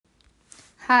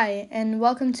Hi, and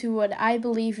welcome to what I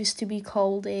believe is to be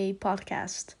called a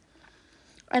podcast.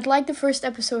 I'd like the first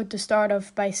episode to start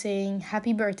off by saying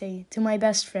happy birthday to my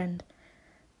best friend.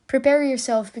 Prepare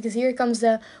yourself because here comes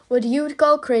the what you would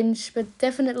call cringe, but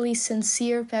definitely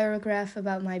sincere paragraph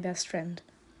about my best friend.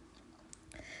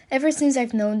 Ever since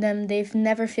I've known them, they've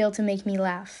never failed to make me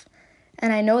laugh.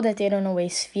 And I know that they don't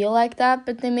always feel like that,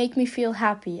 but they make me feel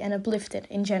happy and uplifted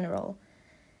in general.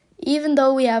 Even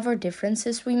though we have our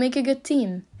differences, we make a good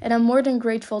team, and I'm more than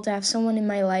grateful to have someone in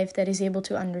my life that is able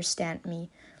to understand me,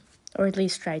 or at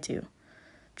least try to.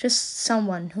 Just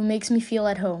someone who makes me feel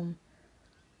at home.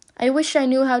 I wish I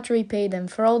knew how to repay them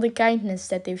for all the kindness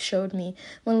that they've showed me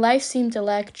when life seemed to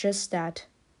lack just that.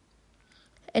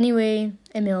 Anyway,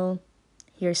 Emil,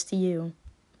 here's to you.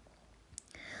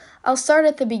 I'll start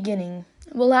at the beginning.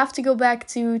 We'll have to go back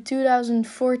to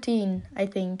 2014, I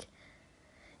think.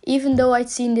 Even though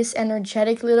I'd seen this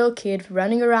energetic little kid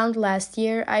running around last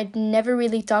year, I'd never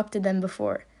really talked to them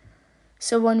before.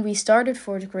 So when we started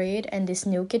 4th grade and this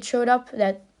new kid showed up,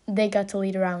 that they got to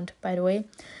lead around, by the way,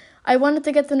 I wanted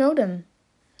to get to know them.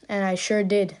 And I sure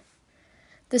did.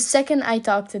 The second I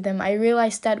talked to them, I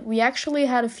realized that we actually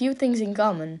had a few things in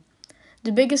common.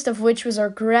 The biggest of which was our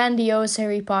grandiose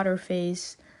Harry Potter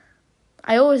phase.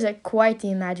 I always had quite the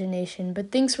imagination,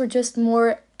 but things were just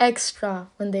more extra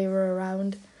when they were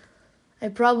around. I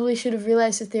probably should have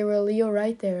realized that they were a Leo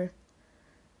right there.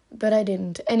 But I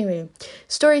didn't. Anyway,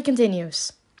 story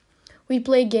continues. We'd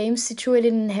play games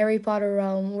situated in the Harry Potter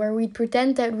realm where we'd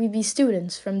pretend that we'd be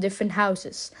students from different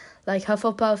houses, like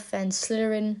Hufflepuff and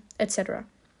Slytherin, etc.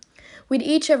 We'd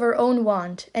each have our own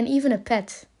wand, and even a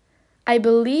pet. I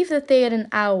believe that they had an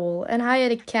owl, and I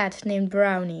had a cat named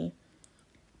Brownie.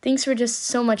 Things were just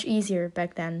so much easier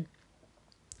back then.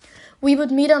 We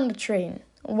would meet on the train.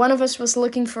 One of us was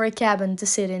looking for a cabin to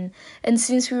sit in, and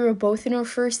since we were both in our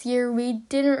first year, we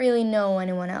didn't really know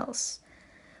anyone else.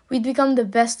 We'd become the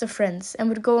best of friends and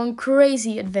would go on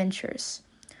crazy adventures,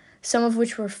 some of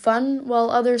which were fun, while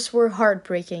others were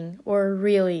heartbreaking or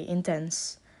really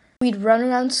intense. We'd run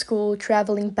around school,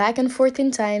 traveling back and forth in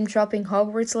time, dropping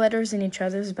Hogwarts letters in each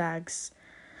other's bags.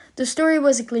 The story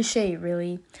was a cliché,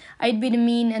 really. I'd be the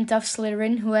mean and tough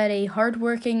Slytherin who had a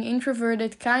hardworking,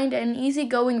 introverted, kind and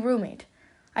easygoing roommate.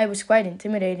 I was quite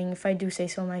intimidating, if I do say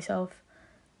so myself.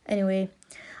 Anyway,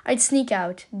 I'd sneak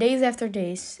out, days after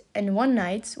days, and one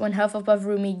night, when Hufflepuff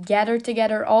roomie gathered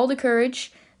together all the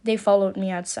courage, they followed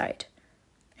me outside.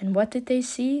 And what did they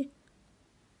see?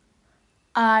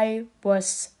 I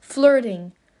was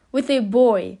flirting with a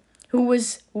boy who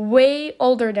was way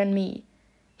older than me.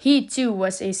 He too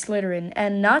was a Slytherin,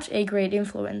 and not a great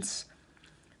influence.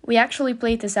 We actually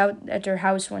played this out at their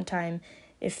house one time,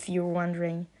 if you were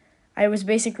wondering. I was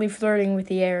basically flirting with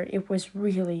the air. It was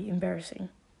really embarrassing.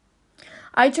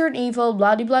 I turned evil,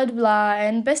 blah blah blah,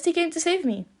 and Bestie came to save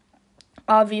me.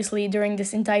 Obviously, during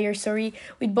this entire story,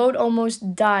 we'd both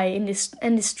almost die and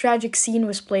this tragic scene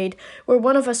was played where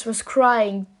one of us was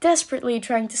crying, desperately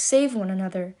trying to save one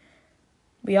another.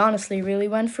 We honestly really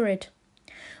went for it.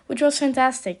 Which was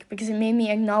fantastic because it made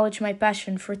me acknowledge my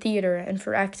passion for theater and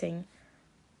for acting.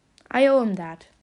 I owe him that.